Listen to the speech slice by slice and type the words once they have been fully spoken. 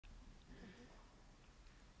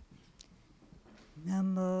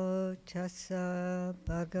Namo tassa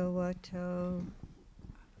bhagavato.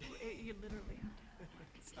 You literally have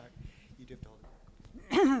to. Sorry, you do have to hold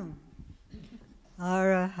it.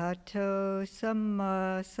 Arahato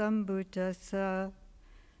samma sambuddhassa.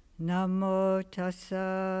 Namo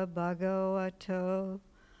tassa bhagavato.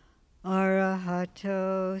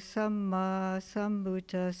 Arahato samma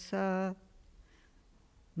sambuddhassa.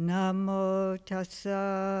 Namo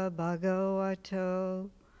tassa bhagavato.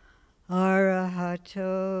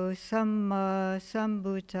 Arahato samma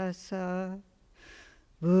sambuddhassa.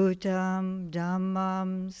 Buddham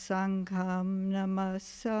dhammam sangham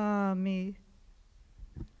namasami.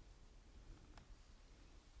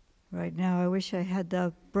 Right now I wish I had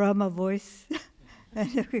the Brahma voice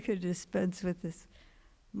and if we could dispense with this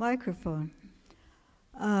microphone.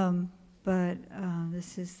 But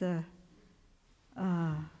this is the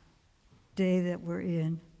day that we're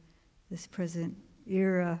in, this present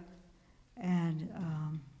era, and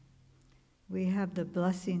we have the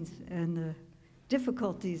blessings and the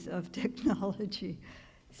difficulties of technology.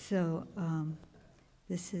 So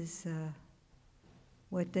this is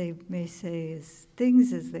what they may say is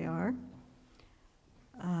things as they are,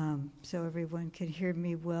 so everyone can hear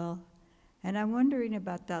me well. And I'm wondering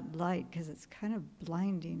about that light, because it's kind of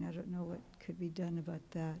blinding. I don't know what could be done about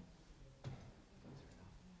that.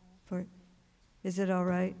 Is it all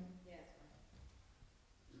right? Yes.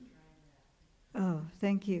 Oh,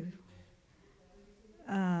 thank you.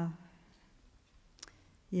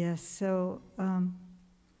 Yes, so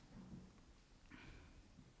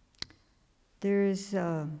there is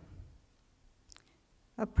a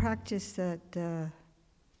practice that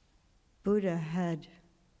Buddha had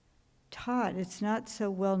taught. It's not so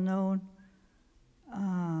well known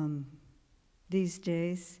these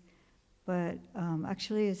days, but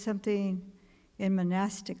actually it's something in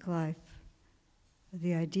monastic life.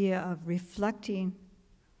 The idea of reflecting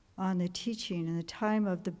on the teaching. In the time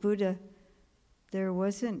of the Buddha, there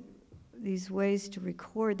wasn't these ways to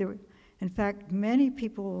record. In fact, many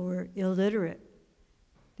people were illiterate.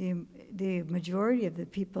 The majority of the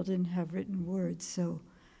people didn't have written words, so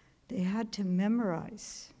they had to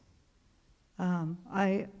memorize.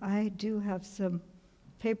 I do have some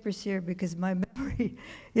papers here because my memory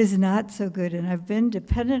is not so good, and I've been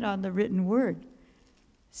dependent on the written word.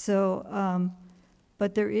 So,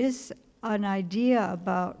 but there is an idea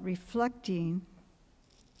about reflecting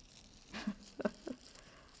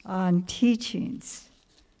on teachings.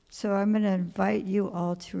 So I'm going to invite you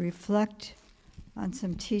all to reflect on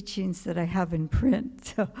some teachings that I have in print.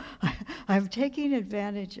 So I'm taking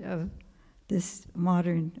advantage of this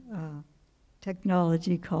modern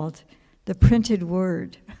technology called the printed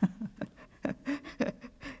word.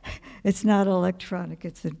 It's not electronic,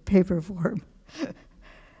 it's in paper form.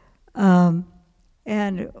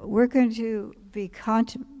 And we're going to be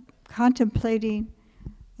contemplating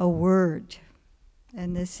a word.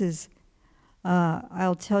 And this is,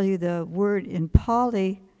 I'll tell you the word in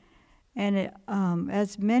Pali, and it,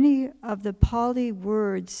 as many of the Pali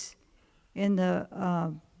words in the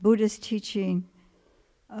Buddhist teaching,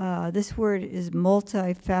 this word is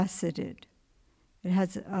multifaceted. It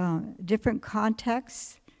has different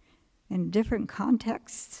contexts. In different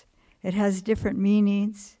contexts, it has different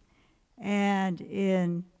meanings. And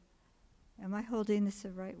in, am I holding this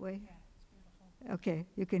the right way? Yeah, it's beautiful. Okay,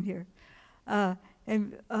 you can hear.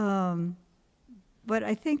 But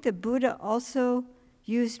I think the Buddha also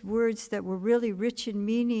used words that were really rich in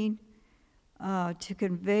meaning to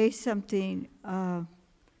convey something at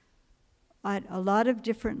a lot of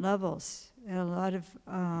different levels. And a lot of,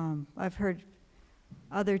 I've heard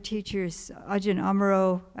other teachers, Ajahn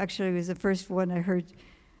Amaro actually was the first one I heard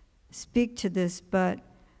speak to this, but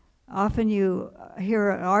often you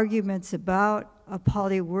hear arguments about a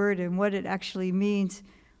Pali word and what it actually means,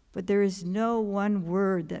 but there is no one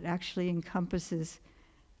word that actually encompasses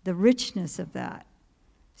the richness of that.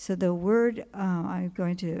 So the word I'm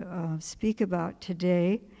going to speak about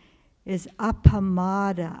today is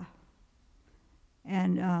appamada.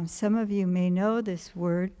 And some of you may know this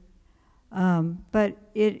word, but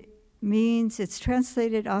it means, it's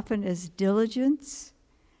translated often as diligence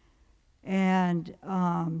and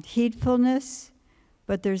heedfulness,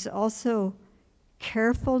 but there's also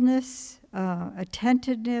carefulness,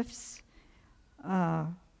 attentiveness,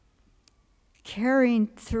 caring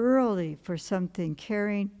thoroughly for something,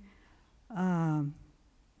 caring.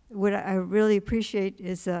 What I really appreciate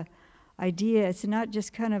is the idea, it's not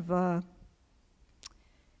just kind of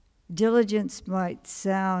diligence might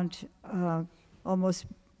sound almost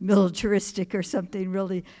militaristic or something,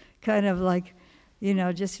 really kind of like, you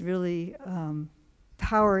know, just really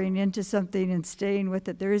powering into something and staying with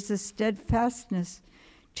it. There is a steadfastness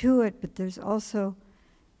to it, but there's also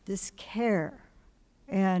this care.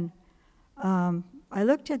 And I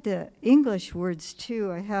looked at the English words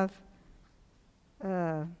too. I have,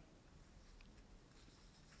 let's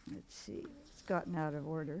see, it's gotten out of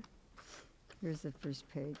order. Here's the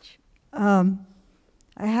first page. I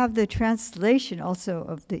have the translation also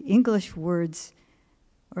of the English words,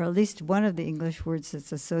 or at least one of the English words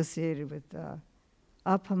that's associated with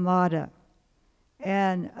appamada.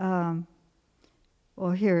 And,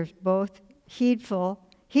 well, here, both heedful.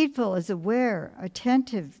 Heedful is aware,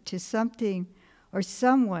 attentive to something or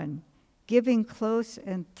someone, giving close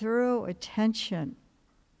and thorough attention.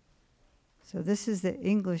 So this is the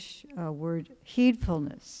English word,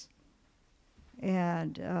 heedfulness.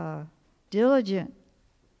 And diligent,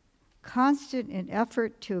 constant in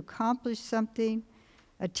effort to accomplish something,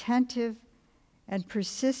 attentive and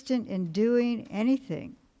persistent in doing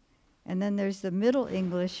anything. And then there's the Middle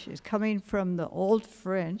English, is coming from the Old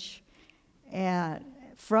French and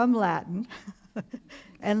from Latin.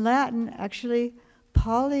 And Latin, actually,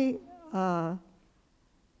 Pali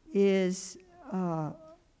is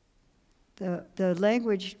the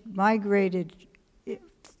language migrated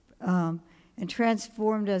and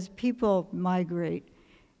transformed as people migrate.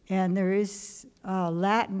 And there is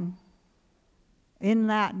Latin. In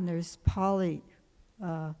Latin, there's Pali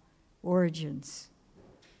origins.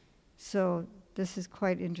 So this is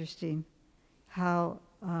quite interesting how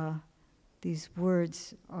these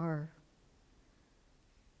words are,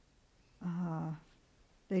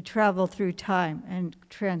 they travel through time and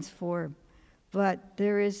transform. But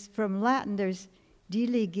there is, from Latin, there's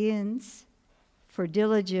diligence for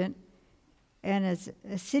diligent, and as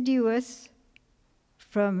assiduous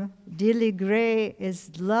from diligere is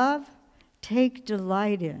love, take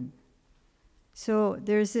delight in. So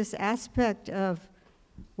there's this aspect of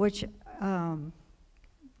which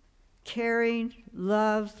caring,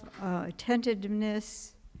 love,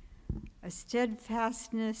 attentiveness, a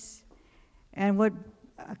steadfastness. And what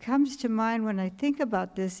comes to mind when I think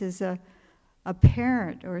about this is a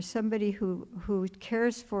parent or somebody who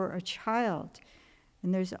cares for a child.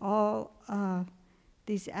 And there's all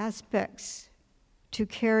these aspects to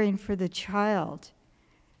caring for the child.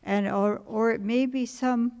 And or it may be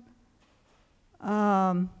some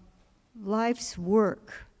life's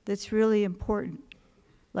work that's really important,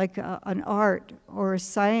 like an art or a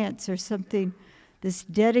science or something, this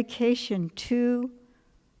dedication to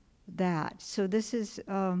that. So this is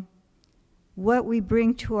what we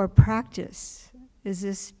bring to our practice, is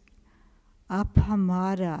this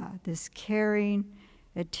appamada, this caring,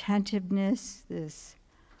 attentiveness, this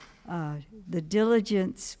the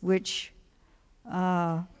diligence which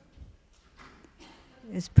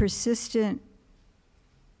is persistent,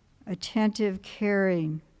 attentive,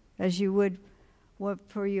 caring, as you would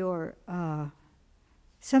for your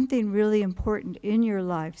something really important in your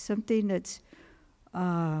life, something that's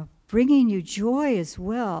bringing you joy as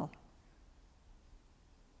well.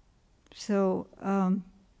 So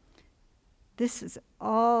this is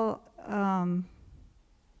all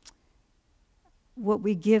what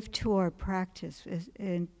we give to our practice,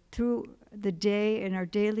 and through the day in our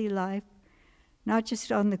daily life, not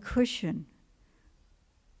just on the cushion.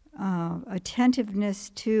 Attentiveness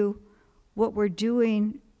to what we're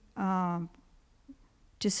doing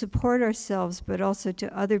to support ourselves, but also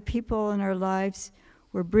to other people in our lives.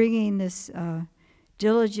 We're bringing this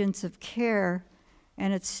diligence of care,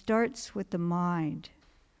 and it starts with the mind.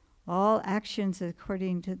 All actions,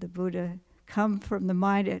 according to the Buddha, come from the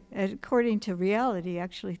mind. According to reality,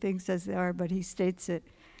 actually, things as they are, but he states it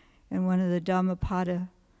in one of the Dhammapada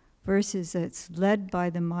verses, that it's led by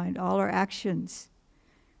the mind, all our actions.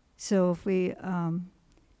 So if we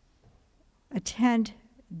attend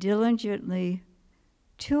diligently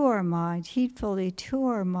to our mind, heedfully to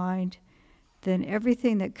our mind, then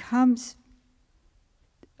everything that comes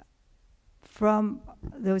from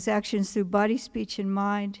those actions through body, speech, and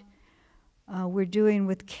mind, we're doing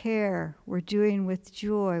with care, we're doing with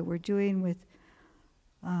joy, we're doing with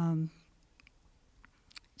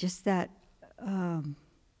just that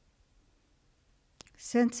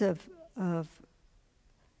sense of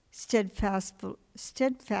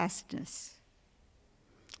steadfastness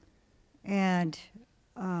and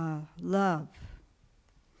love.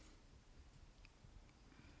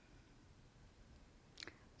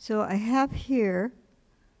 So I have here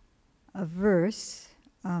a verse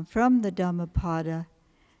from the Dhammapada,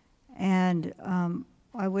 and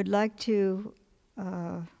I would like to,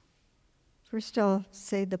 first I'll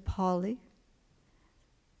say the Pali,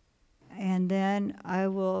 and then I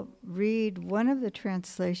will read one of the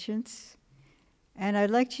translations, And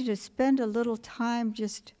I'd like you to spend a little time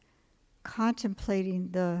just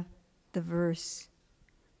contemplating the verse.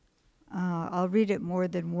 I'll read it more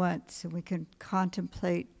than once, and we can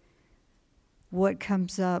contemplate what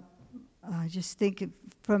comes up. Just think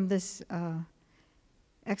from this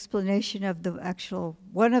explanation of the actual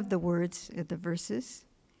one of the words in the verses,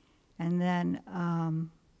 and then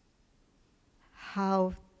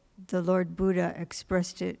how the Lord Buddha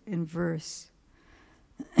expressed it in verse.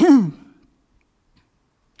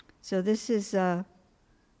 So this is the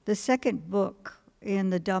second book in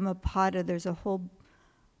the Dhammapada. There's a whole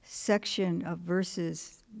section of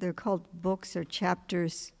verses. They're called books or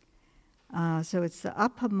chapters. So it's the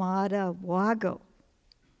Appamada Waga.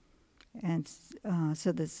 And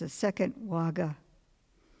so that's the second Waga.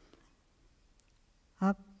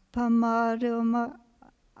 Appamado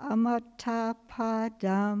amata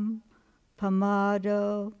padam,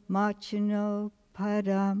 pamado machino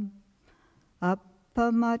padam,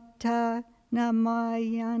 appamata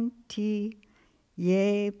namayanti,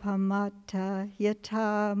 ye pamata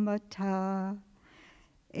yatamata,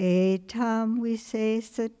 etam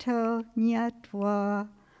visesato nyatva,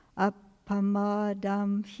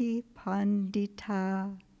 appamadam hi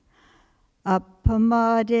pandita,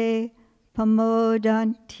 appamade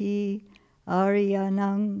pamodanti,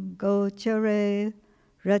 aryanang gochare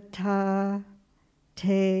rata,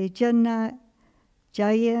 te jana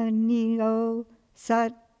jayaniyo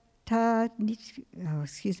satta,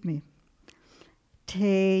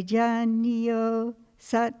 te janiyo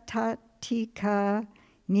sattatika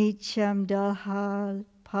nicham dahal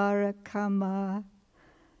parakama,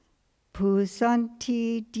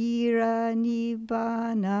 pusanti dira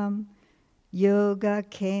nibbānam, yoga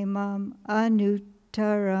kemam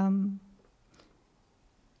anuttaram.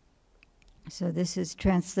 So this is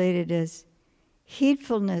translated as,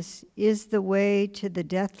 heedfulness is the way to the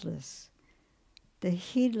deathless. The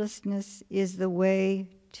heedlessness is the way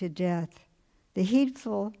to death. The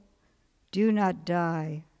heedful do not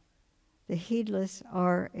die. The heedless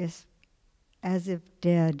are as if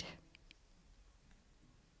dead.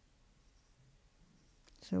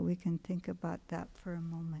 So we can think about that for a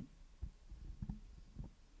moment.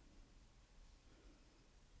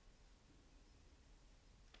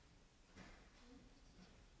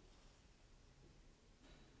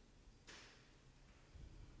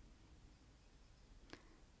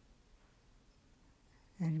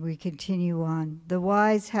 And we continue on. The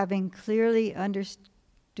wise, having clearly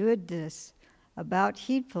understood this about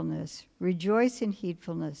heedfulness, rejoice in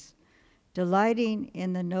heedfulness, delighting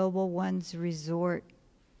in the noble one's resort.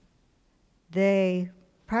 They,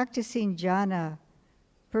 practicing jhana,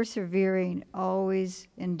 persevering, always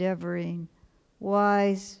endeavoring,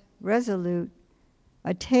 wise, resolute,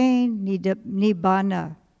 attain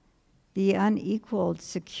nibbāna, the unequaled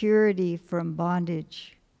security from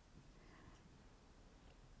bondage.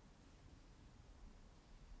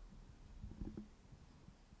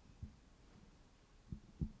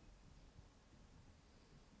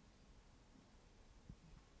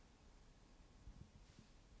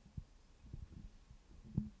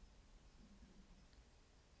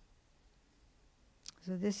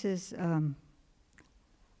 So this is Ayya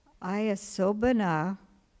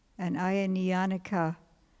and Ayya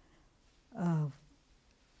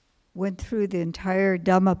went through the entire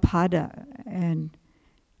Dhammapada and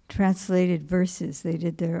translated verses. They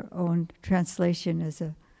did their own translation as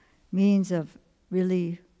a means of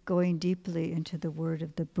really going deeply into the word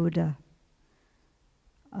of the Buddha.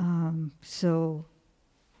 So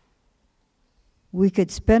we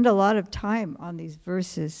could spend a lot of time on these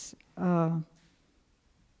verses.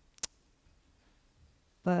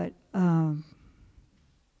 But I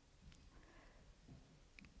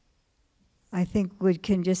think we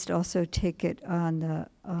can just also take it on the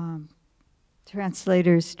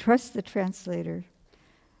translators, trust the translator.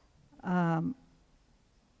 And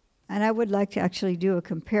I would like to actually do a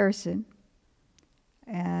comparison.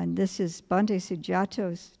 And this is Bhante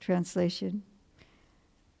Sujato's translation.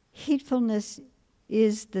 Heedfulness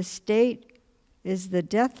is the state, is the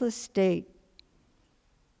deathless state.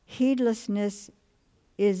 Heedlessness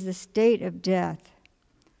is the state of death.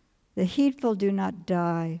 The heedful do not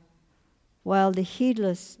die, while the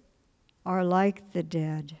heedless are like the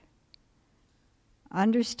dead.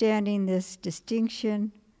 Understanding this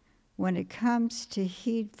distinction, when it comes to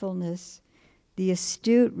heedfulness, the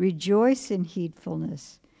astute rejoice in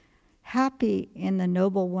heedfulness, happy in the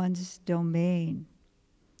noble one's domain.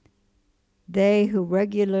 They who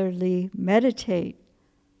regularly meditate,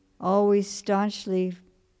 always staunchly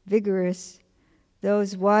vigorous,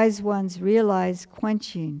 those wise ones realize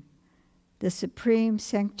quenching the supreme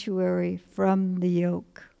sanctuary from the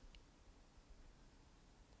yoke.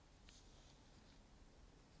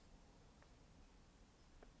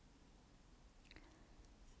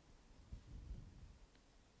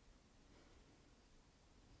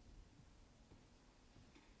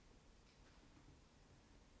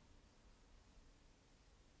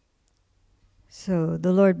 So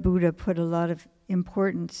the Lord Buddha put a lot of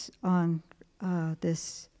importance on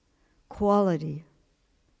this quality,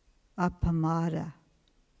 appamada.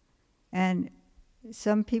 And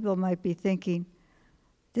some people might be thinking,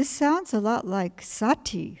 this sounds a lot like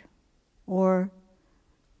sati or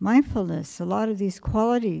mindfulness. A lot of these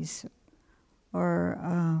qualities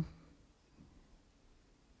are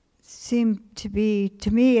seem to be, to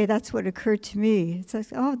me, that's what occurred to me. It's like,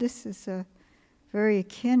 oh, this is very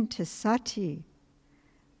akin to sati.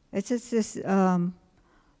 It's just this,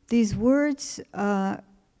 these words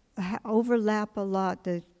overlap a lot,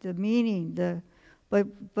 the meaning,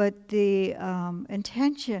 but the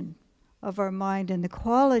intention of our mind and the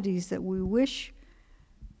qualities that we wish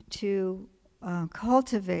to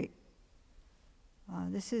cultivate.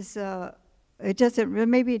 This is,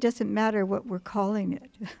 maybe it doesn't matter what we're calling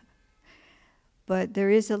it, but there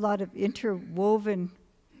is a lot of interwoven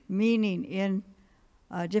meaning in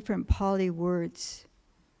different Pali words.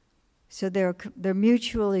 So they're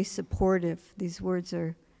mutually supportive. These words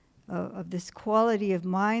are of this quality of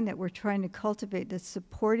mind that we're trying to cultivate, that's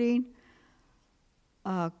supporting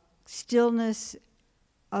stillness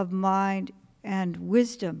of mind and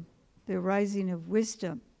wisdom, the arising of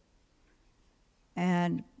wisdom,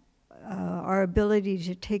 and our ability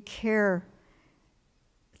to take care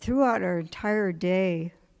throughout our entire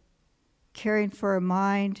day, caring for our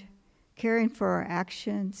mind, caring for our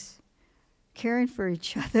actions, caring for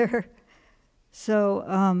each other. So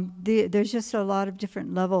there's just a lot of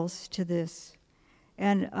different levels to this.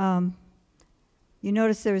 And you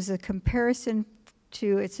notice there's a comparison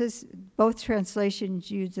to, it says both translations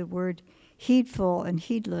use the word heedful and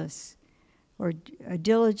heedless, or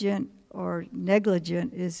diligent or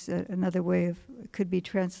negligent is another way of, it could be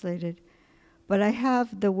translated. But I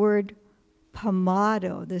have the word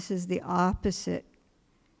pamado, this is the opposite,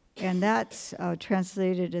 and that's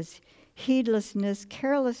translated as heedlessness,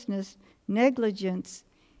 carelessness, negligence,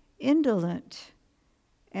 indolent.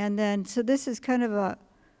 And then, so this is kind of a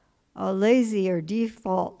lazy or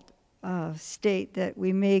default state that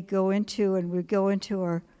we may go into, and we go into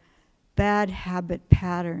our bad habit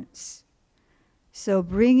patterns. So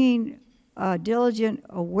bringing diligent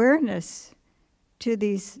awareness to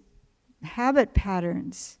these habit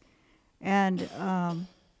patterns and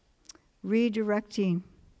redirecting,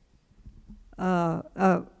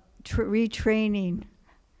 retraining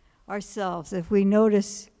ourselves. If we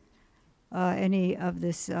notice any of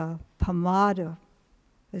this pamada,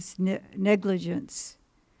 this negligence,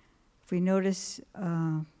 if we notice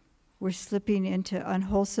we're slipping into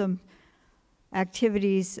unwholesome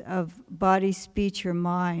activities of body, speech, or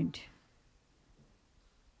mind.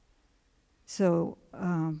 So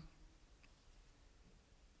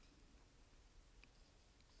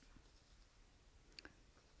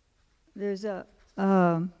there's a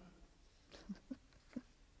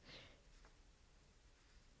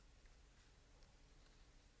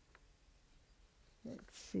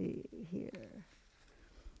let's see here.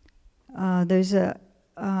 There's a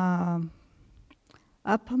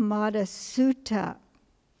Appamada Sutta,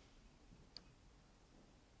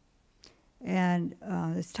 and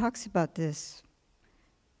this talks about this.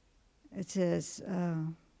 It says,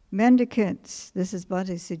 mendicants, this is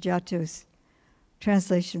Bhante Sujato's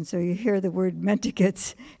translation, so you hear the word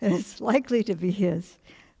mendicants, and it's likely to be his.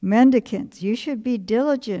 Mendicants, you should be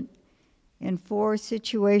diligent in 4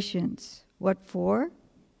 situations. What for?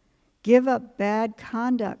 Give up bad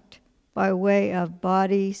conduct by way of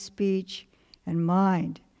body, speech, and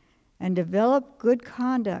mind, and develop good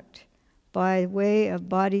conduct by way of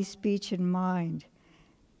body, speech, and mind.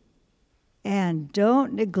 And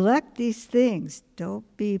don't neglect these things. Don't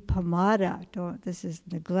be pamada. This is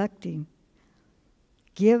neglecting.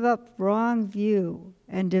 Give up wrong view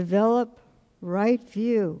and develop right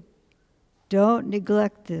view. Don't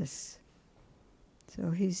neglect this.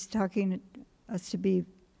 So he's telling us to be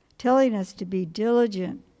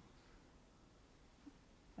diligent,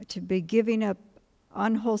 to be giving up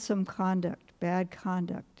unwholesome conduct, bad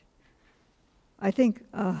conduct. I think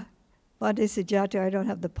Bhante Sujata, I don't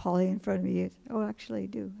have the Pali in front of me. Oh, actually I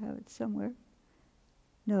do have it somewhere.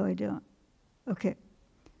 No, I don't. Okay.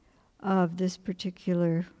 Of this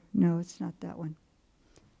particular, no, it's not that one.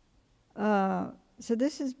 So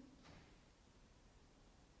this is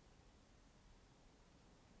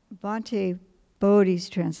Bhante Bodhi's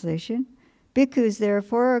translation. Bhikkhus, there are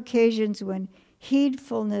 4 occasions when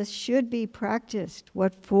heedfulness should be practiced.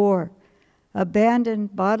 What for? Abandon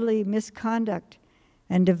bodily misconduct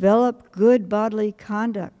and develop good bodily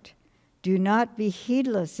conduct. Do not be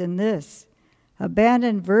heedless in this.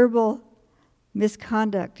 Abandon verbal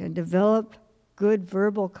misconduct and develop good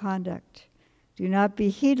verbal conduct. Do not be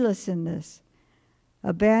heedless in this.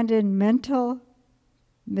 Abandon mental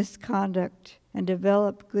misconduct and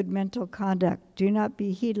develop good mental conduct. Do not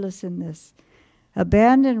be heedless in this.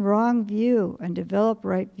 Abandon wrong view and develop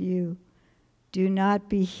right view. Do not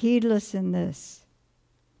be heedless in this.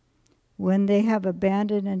 When they have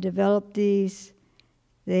abandoned and developed these,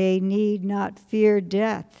 they need not fear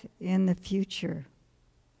death in the future.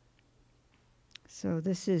 So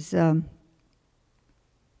this is an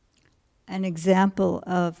example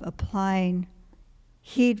of applying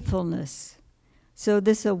heedfulness. So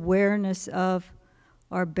this awareness of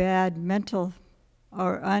our bad mental,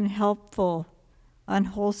 our unhelpful,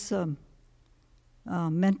 unwholesome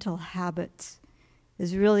mental habits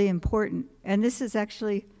is really important. And this is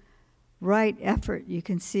actually right effort. You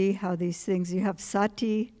can see how these things, you have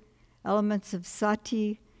sati, elements of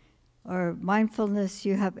sati, or mindfulness,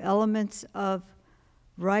 you have elements of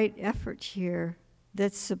right effort here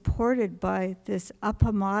that's supported by this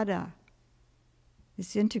appamada,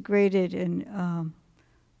 this integrated and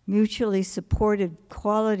mutually supported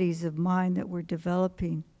qualities of mind that we're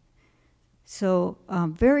developing. So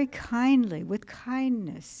very kindly, with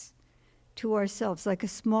kindness to ourselves, like a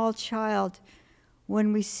small child,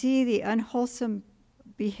 when we see the unwholesome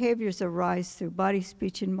behaviors arise through body,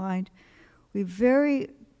 speech, and mind, we very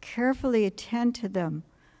carefully attend to them,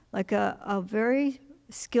 like a very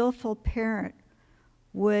skillful parent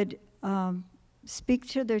would speak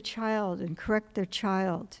to their child and correct their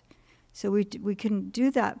child. So we can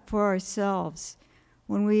do that for ourselves.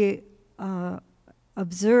 When we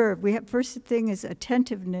observe, first thing is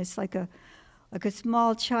attentiveness, like a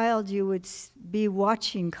small child you would be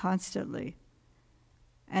watching constantly.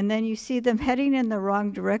 And then you see them heading in the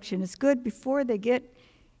wrong direction. It's good before they get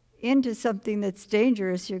into something that's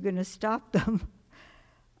dangerous, you're going to stop them.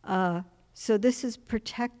 So this is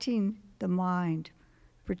protecting the mind,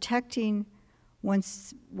 protecting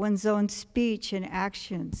one's own speech and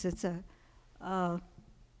actions. It's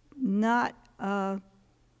not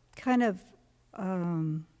kind of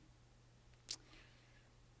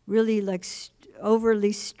really like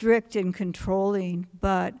overly strict and controlling,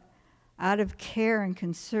 but out of care and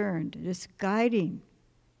concern, just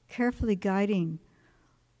carefully guiding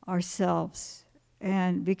ourselves.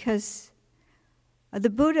 And because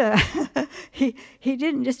the Buddha, he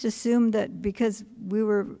didn't just assume that because we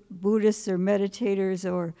were Buddhists or meditators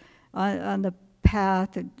or on the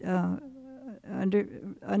path,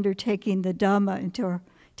 undertaking the Dhamma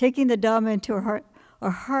taking the Dhamma into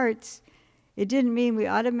our hearts, it didn't mean we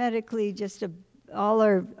automatically just all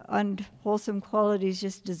our unwholesome qualities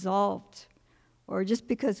just dissolved. Or just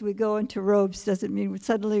because we go into robes doesn't mean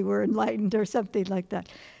suddenly we're enlightened or something like that.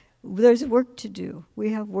 There's work to do.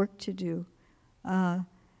 We have work to do. And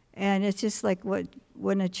it's just like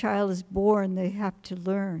when a child is born, they have to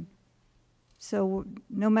learn. So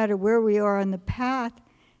no matter where we are on the path,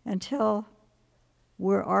 until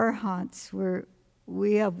we're arhants,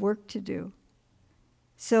 we have work to do.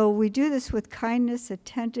 So we do this with kindness,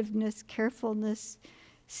 attentiveness, carefulness,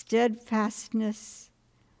 steadfastness,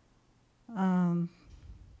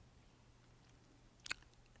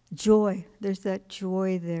 joy. There's that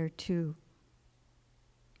joy there too.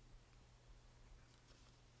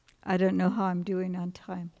 I don't know how I'm doing on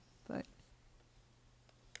time, but.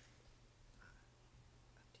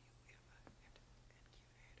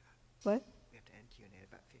 What? We have to end Q&A at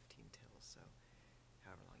about 15 till, so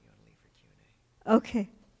however long you want to leave for Q&A. Okay.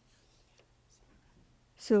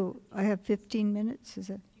 So I have 15 minutes, is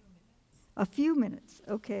that? A few minutes.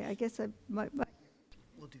 Okay, I guess I might.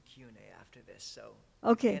 We'll do Q&A after this, so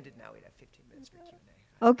Okay. if we ended now, we'd have 15 minutes for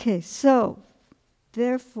Q&A. Okay, so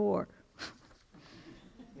therefore,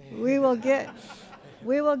 we will get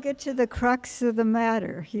to the crux of the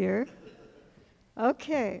matter here.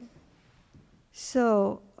 Okay.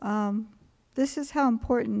 So this is how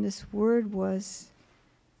important this word was,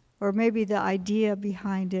 or maybe the idea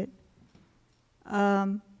behind it.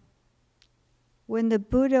 When the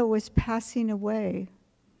Buddha was passing away,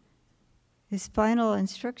 his final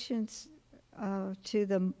instructions to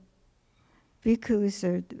the bhikkhus,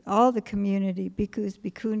 or all the community, bhikkhus,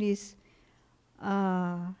 bhikkhunis,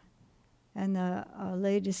 and the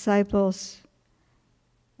lay disciples,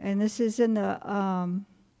 and this is in the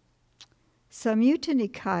Samyutta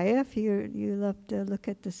Nikaya, if you love to look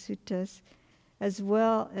at the suttas, as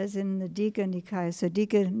well as in the Digha Nikaya. So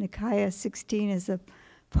Digha Nikaya 16 is the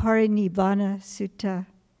Parinibbana Sutta,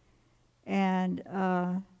 and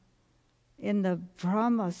in the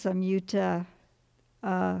Brahma Samyutta,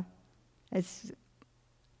 it's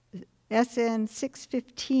SN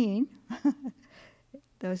 615,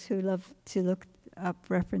 those who love to look up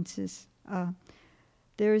references,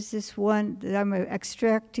 there's this one that I'm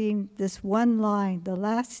extracting this one line, the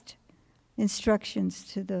last instructions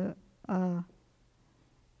to the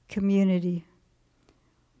community.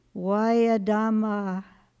 Vayadhamma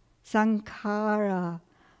sankhara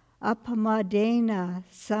apamadena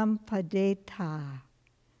sampadeta.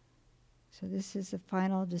 So this is the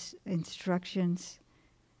final instructions.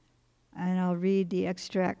 And I'll read the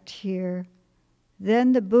extract here.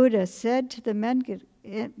 Then the Buddha said to the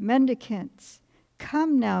mendicants,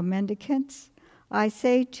 "Come now, mendicants, I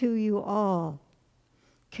say to you all,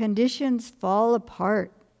 conditions fall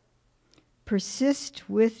apart. Persist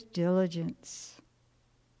with diligence."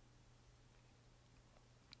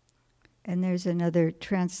 And there's another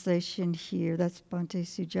translation here. That's Bhante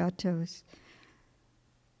Sujato's.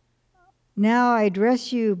 Now I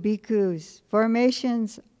address you, bhikkhus.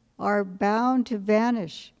 Formations are bound to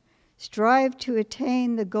vanish. Strive to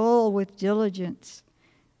attain the goal with diligence.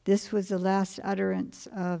 This was the last utterance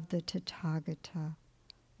of the Tathagata.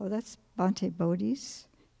 Oh, that's Bhante Bodhi's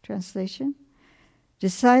translation.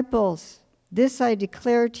 Disciples, this I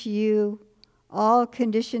declare to you, all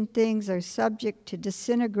conditioned things are subject to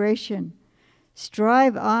disintegration.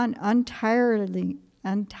 Strive on untiringly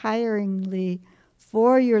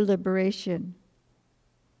for your liberation.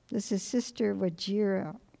 This is Sister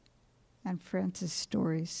Vajira and Francis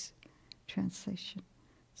Story's translation.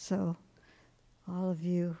 So, all of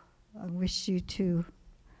you, I wish you to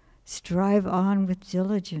strive on with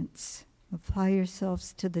diligence. Apply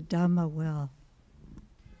yourselves to the Dhamma well.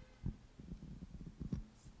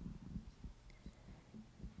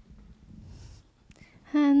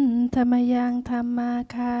 Han tamayang tamma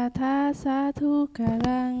kata satu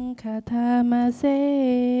karang kata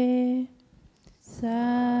mase.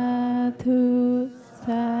 Satu,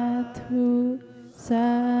 satu,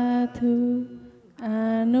 satu,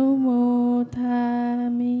 anumodami.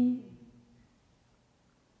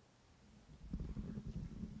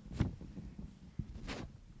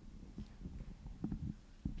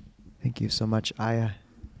 Thank you so much, Ayya.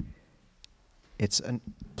 It's a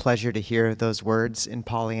pleasure to hear those words in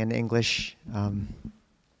Pali and English.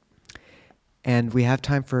 And we have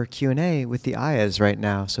time for Q&A with the Ayyas right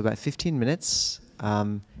now, so about 15 minutes.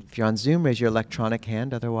 If you're on Zoom, raise your electronic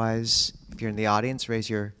hand. Otherwise, if you're in the audience, raise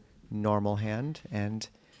your normal hand, and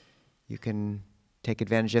you can take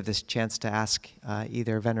advantage of this chance to ask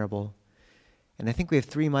either Venerable. And I think we have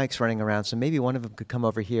 3 mics running around, so maybe one of them could come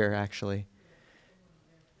over here, actually.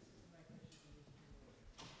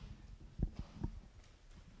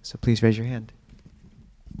 So please raise your hand.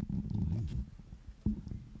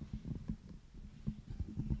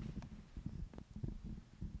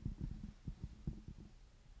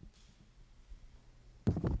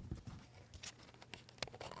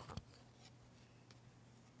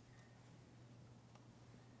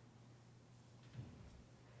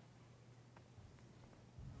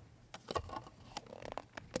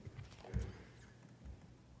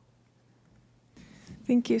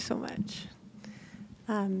 Thank you so much.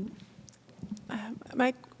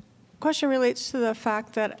 My question relates to the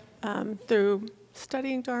fact that through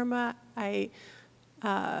studying Dharma, kind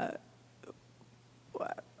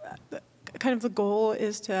of the goal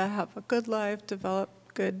is to have a good life, develop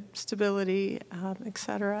good stability,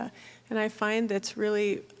 etc. And I find it's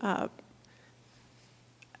really,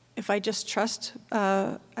 if I just trust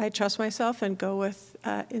myself and go with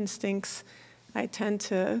instincts, I tend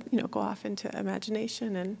to, go off into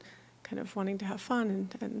imagination and kind of wanting to have fun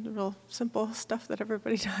and real simple stuff that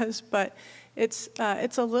everybody does. But it's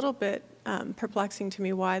a little bit perplexing to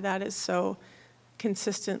me why that is so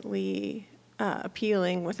consistently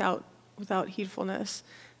appealing without heedfulness.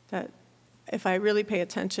 That if I really pay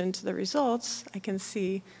attention to the results, I can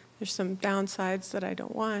see there's some downsides that I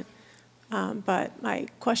don't want. But my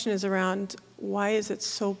question is around, why is it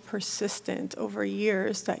so persistent over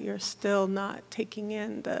years that you're still not taking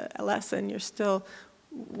in the lesson? You're still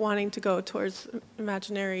wanting to go towards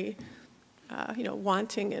imaginary,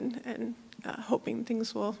 wanting and hoping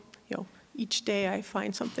things will, each day I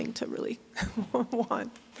find something to really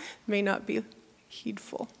want. May not be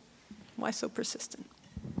heedful. Why so persistent?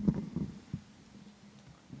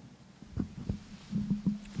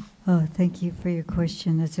 Oh, thank you for your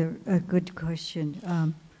question. That's a good question.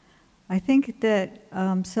 I think that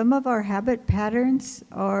some of our habit patterns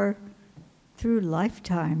are through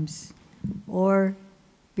lifetimes or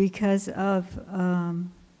because of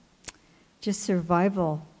just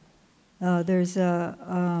survival.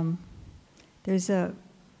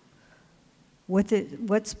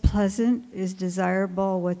 What's pleasant is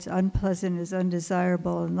desirable, what's unpleasant is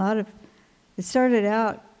undesirable. And it started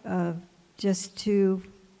out just to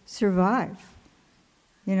survive.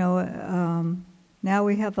 Now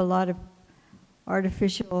we have a lot of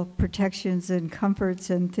artificial protections and comforts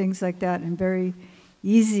and things like that, and very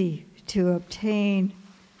easy to obtain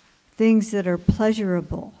things that are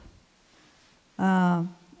pleasurable.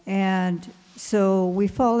 And so we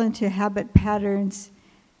fall into habit patterns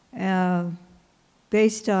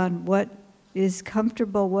based on what is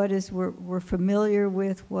comfortable, what is we're familiar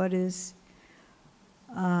with, what is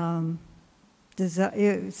some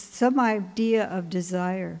idea of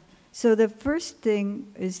desire. So the first thing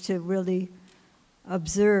is to really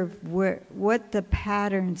observe what the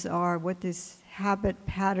patterns are, what these habit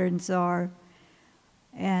patterns are.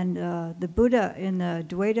 And the Buddha in the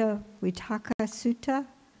Dvaita Vitaka Sutta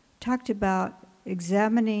talked about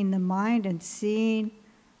examining the mind and seeing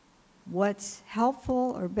what's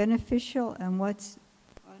helpful or beneficial and what's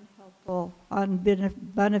unhelpful,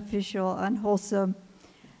 unbeneficial, unwholesome,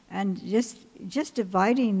 and just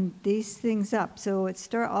dividing these things up. So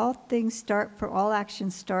all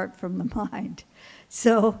actions start from the mind.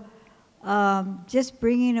 So just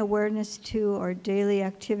bringing awareness to our daily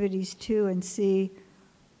activities too, and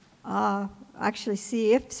actually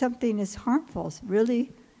see if something is harmful,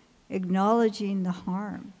 really acknowledging the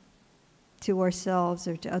harm to ourselves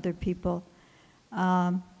or to other people.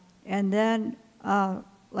 And then,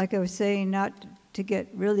 like I was saying, not to get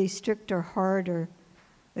really strict or hard, and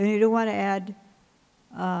you don't want to add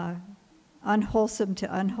unwholesome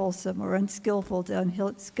to unwholesome or unskillful to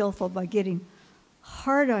unskillful by getting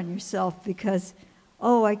hard on yourself because,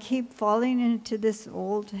 I keep falling into this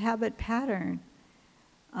old habit pattern.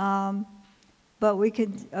 But we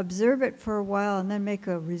can observe it for a while and then make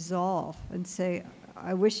a resolve and say,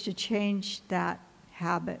 I wish to change that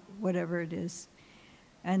habit, whatever it is.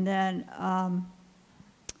 And then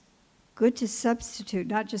good to substitute,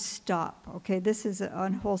 not just stop. Okay, this is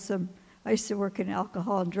unwholesome. I used to work in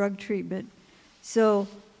alcohol and drug treatment. So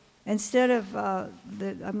instead of,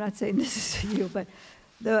 I'm not saying this is you, but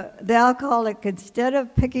the alcoholic, instead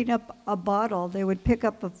of picking up a bottle, they would pick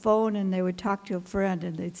up a phone and they would talk to a friend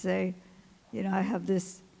and they'd say, I have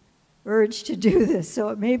this urge to do this. So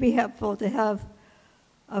it may be helpful to have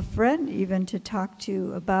a friend even to talk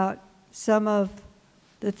to about some of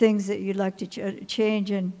the things that you'd like to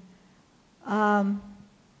change. And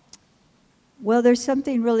there's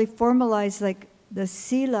something really formalized like the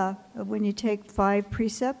sila, when you take 5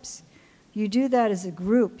 precepts, you do that as a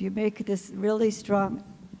group. You make this really strong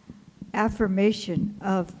affirmation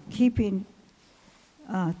of keeping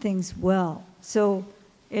things well. So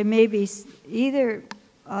it may be either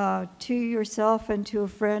to yourself and to a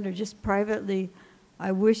friend or just privately,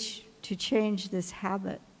 I wish to change this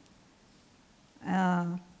habit.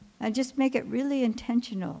 And just make it really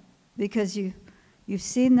intentional because you've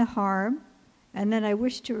seen the harm, and then I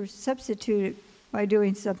wish to substitute it by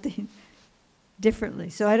doing something differently.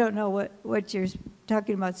 So I don't know what you're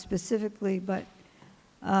talking about specifically, but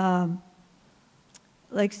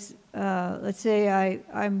let's say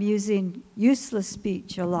I'm using useless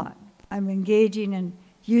speech a lot. I'm engaging in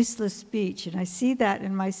useless speech, and I see that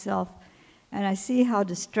in myself, and I see how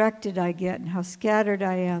distracted I get and how scattered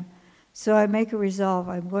I am. So I make a resolve.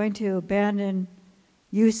 I'm going to abandon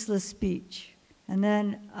useless speech. And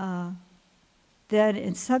then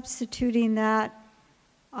in substituting that,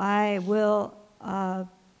 I will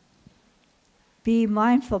be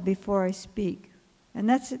mindful before I speak. And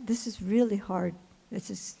this is really hard.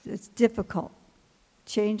 It's difficult.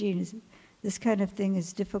 Changing this kind of thing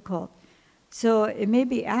is difficult. So it may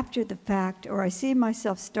be after the fact, or I see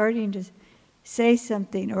myself starting to say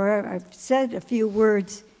something, or I've said a few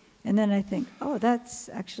words, and then I think, that's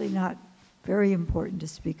actually not very important to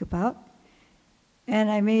speak about.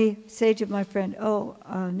 And I may say to my friend,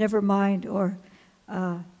 never mind, or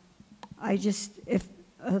if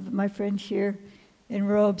my friend here in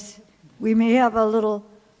robes, we may have a little,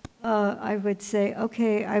 I would say,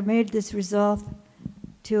 okay, I made this resolve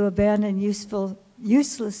to abandon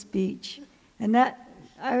useless speech. And that,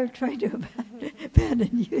 I'm trying to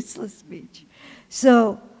abandon useless speech.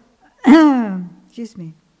 So, excuse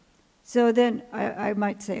me. So then I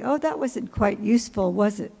might say, that wasn't quite useful,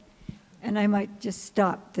 was it? And I might just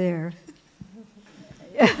stop there.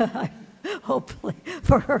 Hopefully,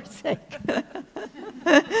 for her sake.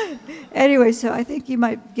 Anyway, so I think you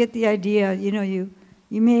might get the idea. You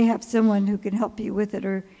may have someone who can help you with it,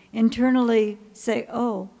 or internally say,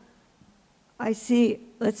 I see,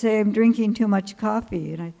 let's say I'm drinking too much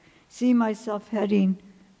coffee, and I see myself heading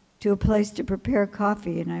to a place to prepare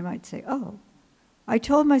coffee, and I might say, I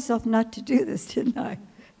told myself not to do this, didn't I?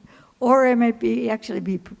 Or I might actually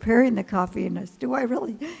be preparing the coffee, and do I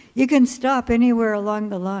really? You can stop anywhere along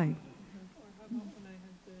the line. Or how about when I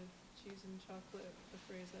had the cheese and chocolate, the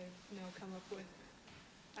phrase I've now come up with,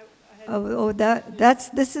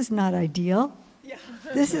 This is not ideal. Yeah.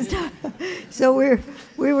 This is not. So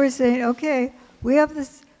we were saying, okay, we have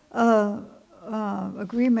this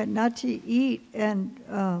agreement not to eat and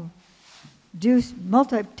do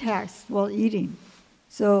multitask while eating.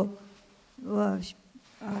 So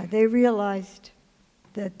they realized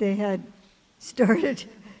that they had started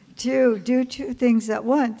to do two things at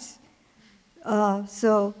once.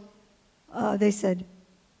 So they said,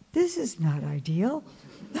 this is not ideal.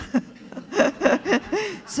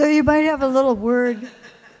 So you might have a little word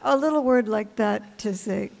like that to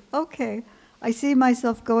say, okay, I see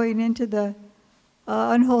myself going into the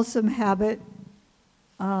unwholesome habit.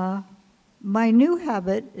 My new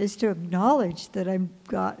habit is to acknowledge that I've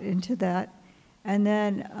got into that, and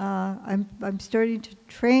then I'm starting to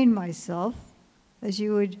train myself, as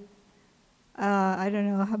you would. I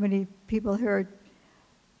don't know how many people here are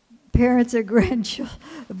parents or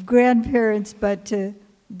grandparents, but to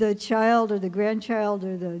the child or the grandchild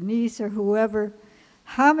or the niece or whoever,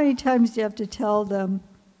 how many times do you have to tell them,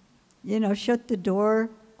 shut the door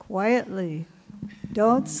quietly,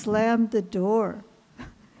 don't slam the door?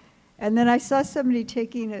 And then I saw somebody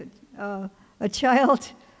taking a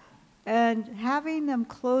child and having them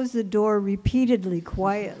close the door repeatedly,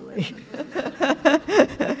 quietly,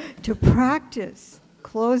 to practice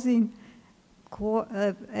closing.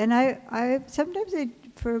 And I sometimes,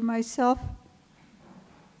 for myself,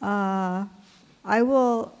 I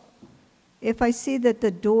will, if I see that the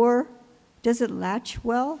door doesn't latch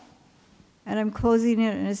well, and I'm closing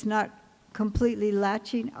it and it's not completely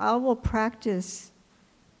latching, I will practice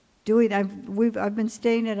doing. I've been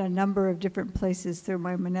staying at a number of different places through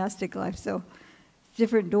my monastic life, so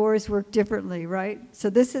different doors work differently, right? So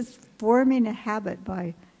this is forming a habit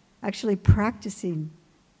by actually practicing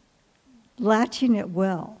latching it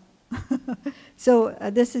well. So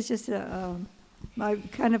this is just my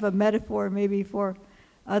kind of a metaphor maybe for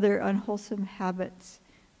other unwholesome habits,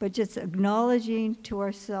 but just acknowledging to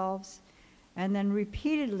ourselves and then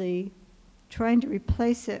repeatedly trying to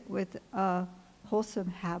replace it with a wholesome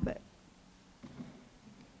habit.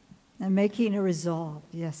 And making a resolve.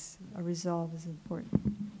 Yes, a resolve is important.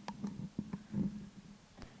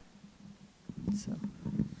 So.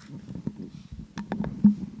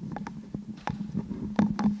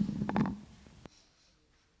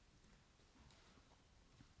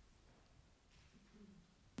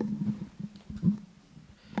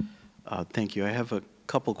 Thank you. I have a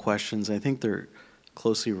couple questions. I think they're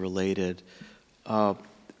closely related.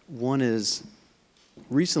 One is,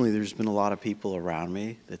 recently there's been a lot of people around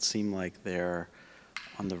me that seem like they're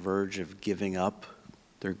on the verge of giving up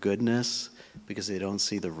their goodness because they don't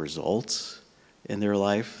see the results in their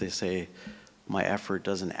life. They say, my effort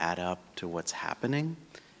doesn't add up to what's happening.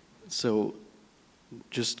 So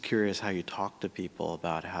just curious how you talk to people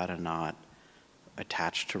about how to not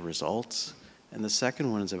attach to results. And the second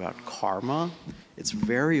one is about karma. It's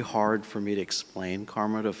very hard for me to explain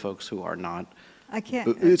karma to folks who are not. I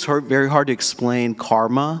can't. It's very hard to explain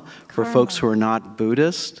karma for folks who are not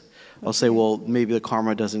Buddhist. I'll say, well, maybe the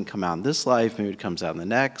karma doesn't come out in this life, maybe it comes out in the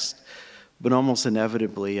next. But almost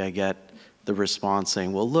inevitably, I get the response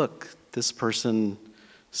saying, well, look, this person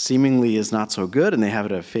seemingly is not so good and they have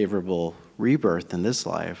a favorable rebirth in this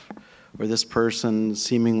life. Or this person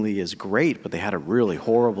seemingly is great, but they had a really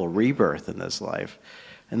horrible rebirth in this life.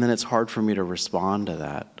 And then it's hard for me to respond to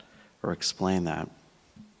that or explain that.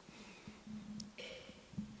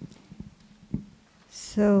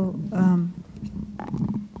 So,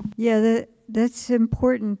 yeah, that's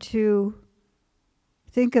important to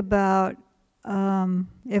think about.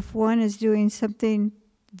 If one is doing something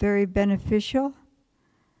very beneficial,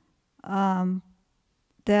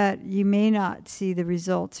 that you may not see the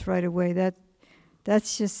results right away.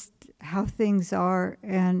 That's just how things are,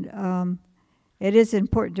 and it is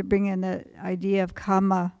important to bring in the idea of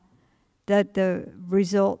karma, that the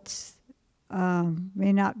results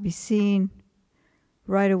may not be seen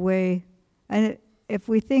right away. And if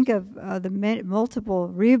we think of the multiple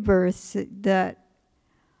rebirths that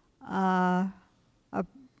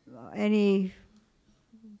any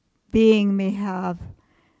being may have,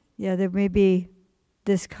 yeah, there may be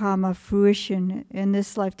this karma fruition in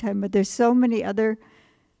this lifetime, but there's so many other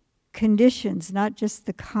conditions, not just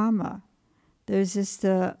the karma. There's just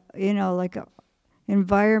like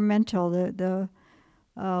environmental, the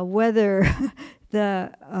weather,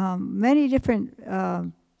 the many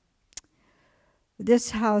different.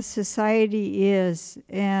 This how society is,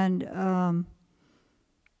 and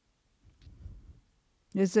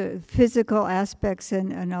there's physical aspects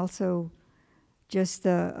and also just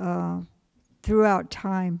the throughout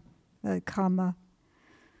time, karma.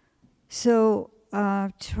 So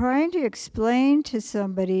trying to explain to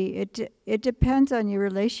somebody, it depends on your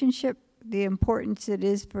relationship, the importance it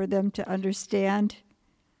is for them to understand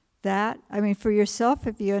that. I mean, for yourself,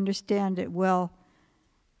 if you understand it well,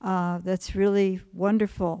 that's really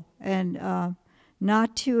wonderful. And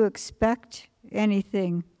not to expect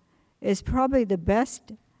anything is probably the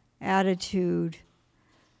best attitude.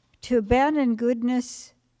 To abandon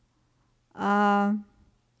goodness,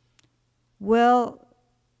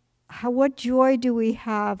 what joy do we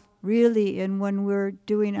have really in when we're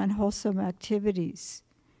doing unwholesome activities?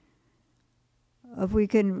 If we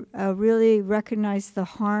can really recognize the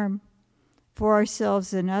harm for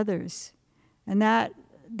ourselves and others. And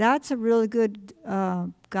that's a really good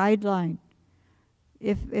guideline.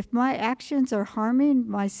 If my actions are harming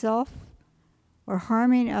myself or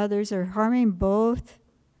harming others or harming both,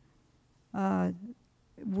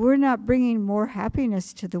 we're not bringing more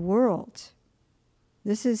happiness to the world.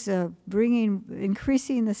 This is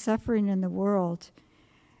increasing the suffering in the world.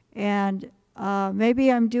 And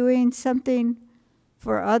maybe I'm doing something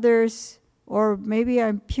for others, or maybe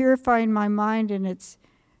I'm purifying my mind and it's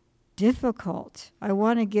difficult. I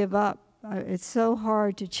want to give up. It's so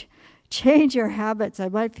hard to change our habits. I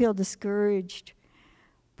might feel discouraged.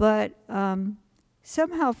 But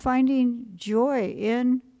somehow finding joy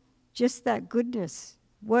in just that goodness.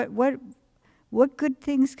 What good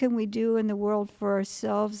things can we do in the world for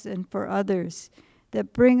ourselves and for others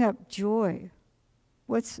that bring up joy?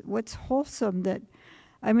 What's wholesome that,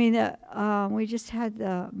 I mean, we just had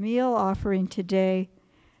the meal offering today,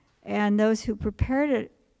 and those who prepared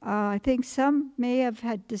it, I think some may have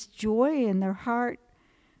had this joy in their heart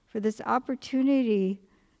for this opportunity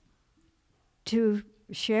to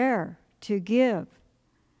share, to give,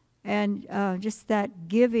 and just that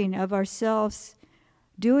giving of ourselves,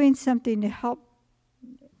 doing something to help,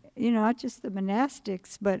 not just the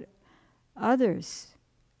monastics, but others.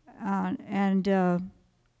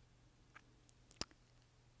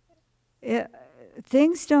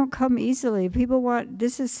 Things don't come easily. People want,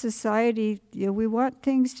 this is society, we want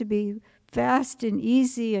things to be fast and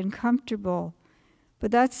easy and comfortable.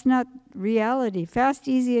 But that's not reality. Fast,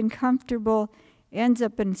 easy, and comfortable ends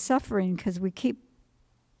up in suffering because we keep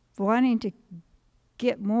wanting to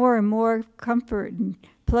get more and more comfort and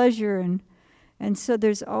pleasure, and so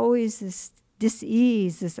there's always this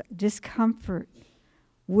dis-ease, this discomfort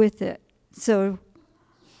with it. So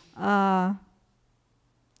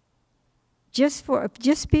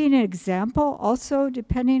just being an example, also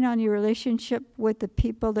depending on your relationship with the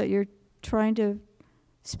people that you're trying to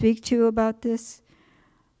speak to about this,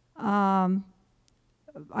 I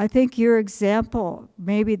think your example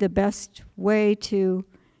may be the best way to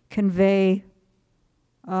convey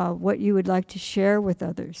what you would like to share with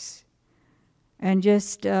others. And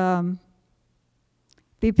just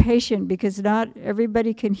be patient, because not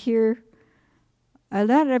everybody can hear,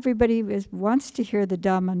 not everybody wants to hear the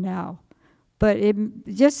Dhamma now. But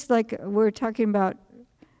just like we're talking about,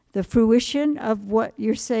 the fruition of what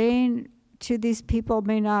you're saying to these people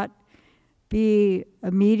may not be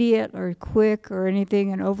immediate or quick or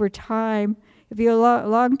anything, and over time, if you have a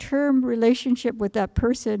long-term relationship with that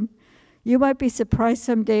person, you might be surprised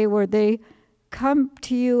someday where they come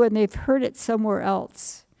to you and they've heard it somewhere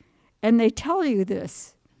else, and they tell you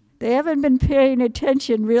this. They haven't been paying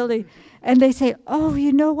attention really, and they say, oh,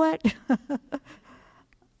 you know what?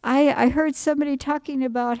 I heard somebody talking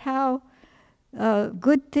about how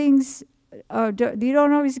good things, you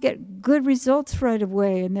don't always get good results right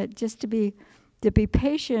away, and that just to be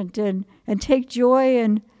patient and take joy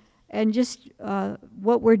and just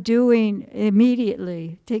what we're doing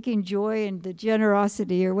immedately, taking joy in the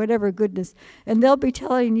generosity or whatever goodness, and they'll be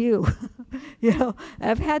telling you.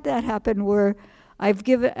 I've had that happen where I've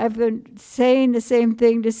been saying the same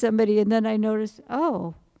thing to somebody, and then I notice,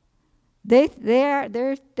 oh, they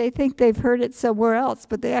think they've heard it somewhere else,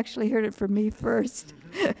 but they actually heard it from me first.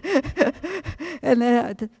 And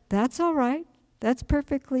then that's all right. That's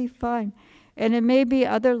perfectly fine. And it may be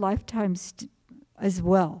other lifetimes as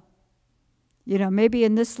well. Maybe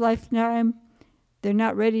in this lifetime, they're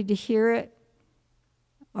not ready to hear it.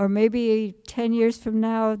 Or maybe 10 years from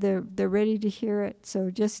now, they're ready to hear it.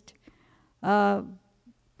 So just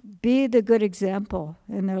be the good example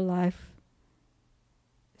in their life.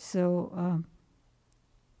 So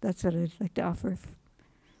that's what I'd like to offer.